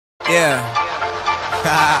Yeah.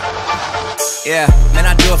 Yeah, man,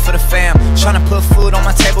 I do it for the fam. Tryna put food on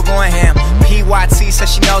my table, going ham. PYT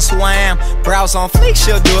says she knows who I am. Brows on fleek,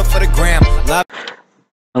 she'll do it for the gram. Love.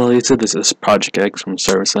 Hello YouTube, this is Project X from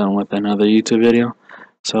Server 7 with another YouTube video.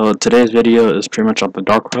 So today's video is pretty much on the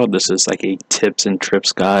Dark World. This is like a tips and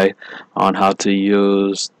trips guide on how to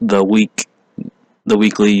use the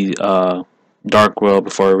weekly Dark World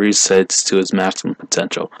before it resets to its maximum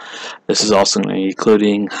potential. This is also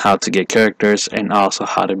including how to get characters and also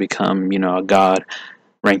how to become, a god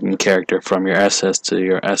ranking character from your SS to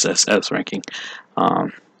your SSS ranking.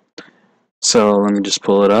 So let me just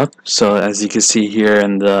pull it up. So as you can see here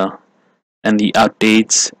in the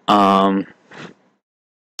updates,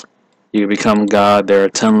 you become god. There are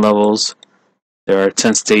 10 levels. There are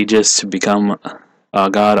 10 stages to become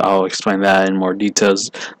god. I'll explain that in more details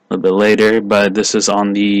a little bit later. But this is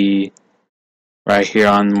on the right here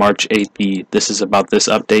on March 8th. This is about this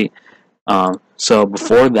update. So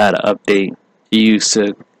before that update, it used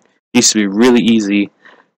to be really easy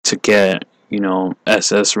to get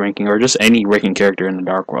SS ranking or just any ranking character in the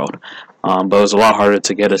Dark World, but it was a lot harder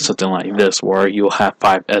to get at something like this where you'll have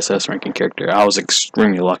 5 SS ranking character. I was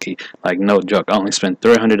extremely lucky, like no joke. I only spent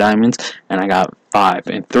 300 diamonds and I got 5,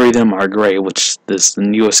 and 3 of them are gray, which is the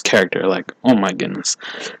newest character. Like, oh my goodness,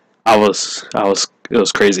 it was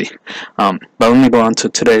crazy. But let me go on to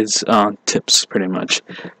today's tips pretty much.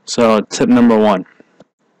 So tip number 1,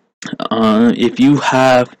 if you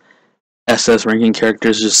have SS ranking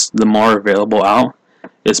characters, just the more available out,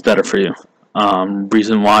 it's better for you.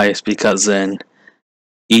 Reason why is because then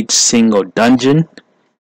each single dungeon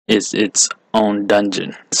is its own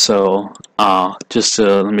dungeon. So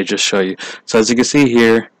let me just show you. So as you can see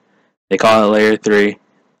here, they call it layer 3.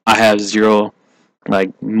 I have 0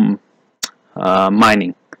 mining.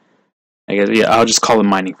 I guess, yeah, I'll just call it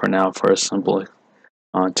mining for now for a simple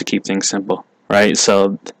to keep things simple, right?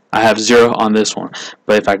 So I have 0 on this one,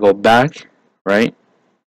 but if I go back, right,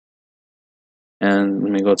 and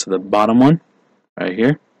let me go to the bottom one right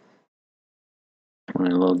here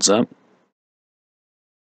when it loads up,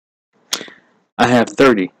 I have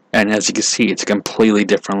 30, and as you can see, it's a completely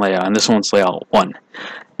different layout, and this one's layout 1.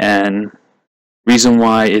 And reason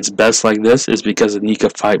why it's best like this is because then you can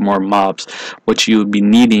fight more mobs, which you would be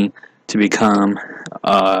needing to become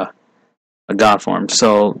a god form.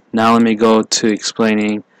 So now let me go to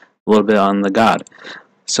explaining a little bit on the god.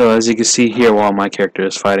 So as you can see here, while my character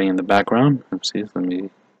is fighting in the background, let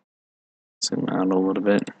me zoom out a little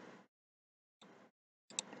bit.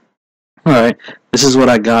 Alright, this is what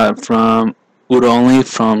I got from Only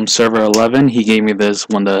from server 11. He gave me this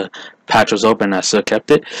when the patch was open. I still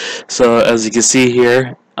kept it. So as you can see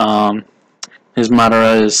here, his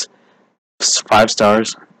Madara is 5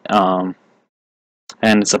 stars, and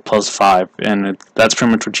it's a +5, and that's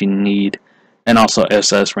pretty much what you need. And also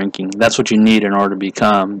SS ranking. That's what you need in order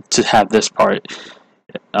to have this part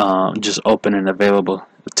just open and available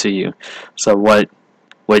to you. So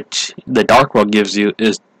which the Dark World gives you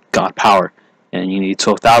is God power, and you need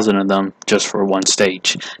 12,000 of them just for one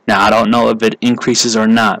stage. Now I don't know if it increases or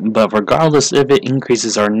not, but regardless if it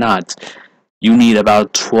increases or not, you need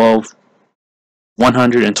about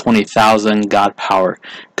 120,000 God power,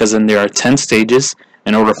 because then there are 10 stages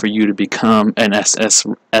in order for you to become an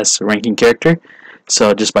SSS ranking character.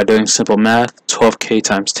 So just by doing simple math, 12k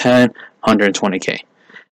times 10, 120k.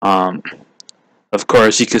 Of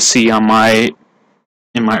course, you can see on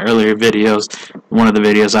in my earlier videos, one of the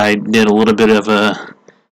videos, I did a little bit of a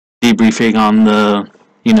debriefing on the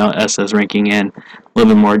SS ranking and a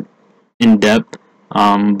little bit more in depth.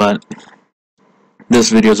 But this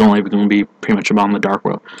video is only going to be pretty much about the Dark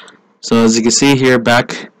World. So as you can see here,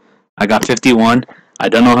 I got 51. I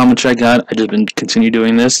don't know how much I got. I just been continue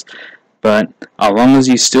doing this, but as long as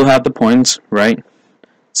you still have the points, right?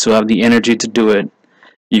 Still have the energy to do it.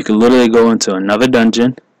 You can literally go into another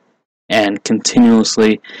dungeon and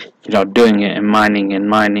continuously, doing it and mining and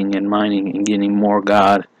mining and mining and getting more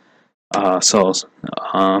god souls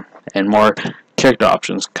and more character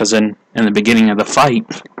options. Because in the beginning of the fight,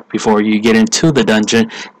 before you get into the dungeon,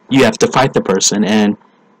 you have to fight the person, and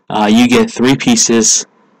you get 3 pieces.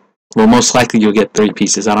 Well, most likely you'll get 3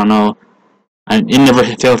 pieces. I don't know. It never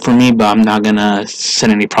failed for me, but I'm not gonna set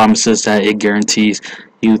any promises that it guarantees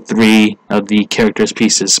you 3 of the character's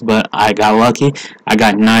pieces. But I got lucky. I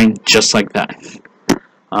got 9 just like that.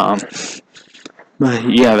 But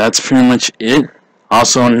yeah, that's pretty much it.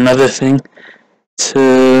 Also, another thing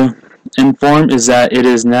to inform is that it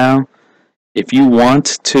is now, if you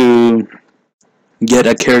want to get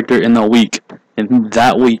a character in that week,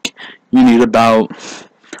 you need about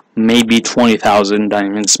maybe 20,000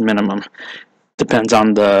 diamonds minimum. depends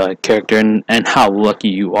on the character and how lucky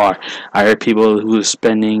you are. I heard people who are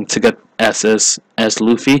spending to get SS as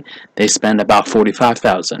Luffy, they spend about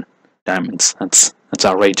 45,000 diamonds. That's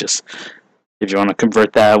outrageous. If you want to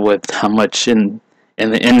convert that with how much in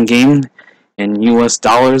the end game in US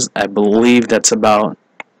dollars, I believe that's about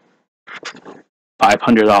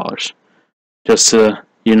 $500 just to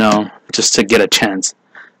just to get a chance,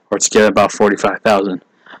 or to get about 45,000.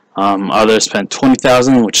 Others spent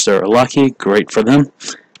 20,000, which they're lucky. Great for them.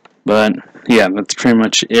 But yeah, that's pretty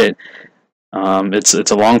much it.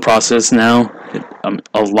 It's a long process now,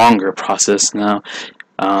 a longer process now.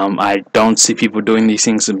 I don't see people doing these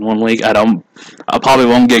things in 1 week. I probably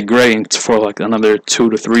won't get grading for like another 2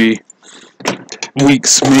 to 3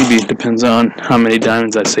 weeks, maybe. It depends on how many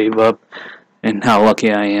diamonds I save up and how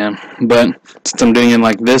lucky I am. But since I'm doing it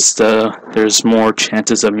like this, there's more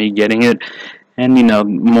chances of me getting it, and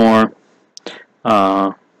more,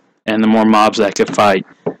 and the more mobs I could fight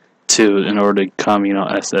too in order to become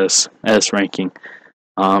SS ranking.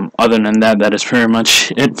 Other than that, that is pretty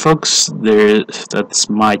much it, folks. That's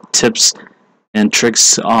my tips and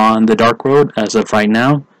tricks on the Dark Road as of right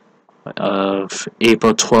now, of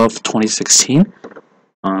April 12th, 2016.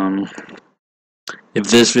 If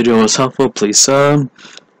this video was helpful, please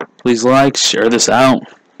like, share this out.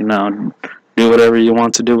 Do whatever you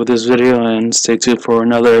want to do with this video, and stay tuned for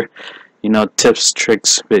another, tips,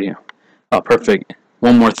 tricks video. Oh, perfect.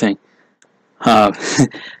 One more thing.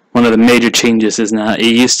 One of the major changes is now, it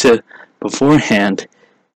used to, beforehand,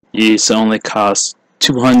 it used to only cost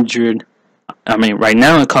 200. I mean, right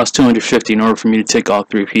now it costs 250 in order for me to take all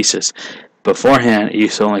 3 pieces. Beforehand, it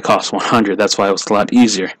used to only cost 100. That's why it was a lot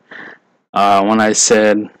easier. When I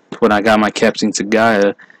got my Captain to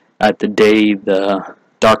Gaia, at the day the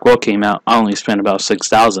Dark World came out, I only spent about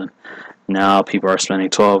 6,000. Now people are spending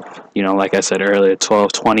 12, like I said earlier,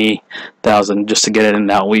 12, 20,000 just to get it in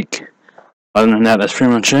that week. Other than that, that's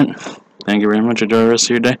pretty much it. Thank you very much. Enjoy the rest of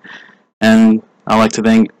your day. And I'd like to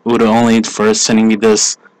thank Uda Only for sending me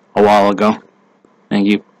this a while ago. Thank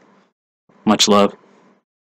you. Much love.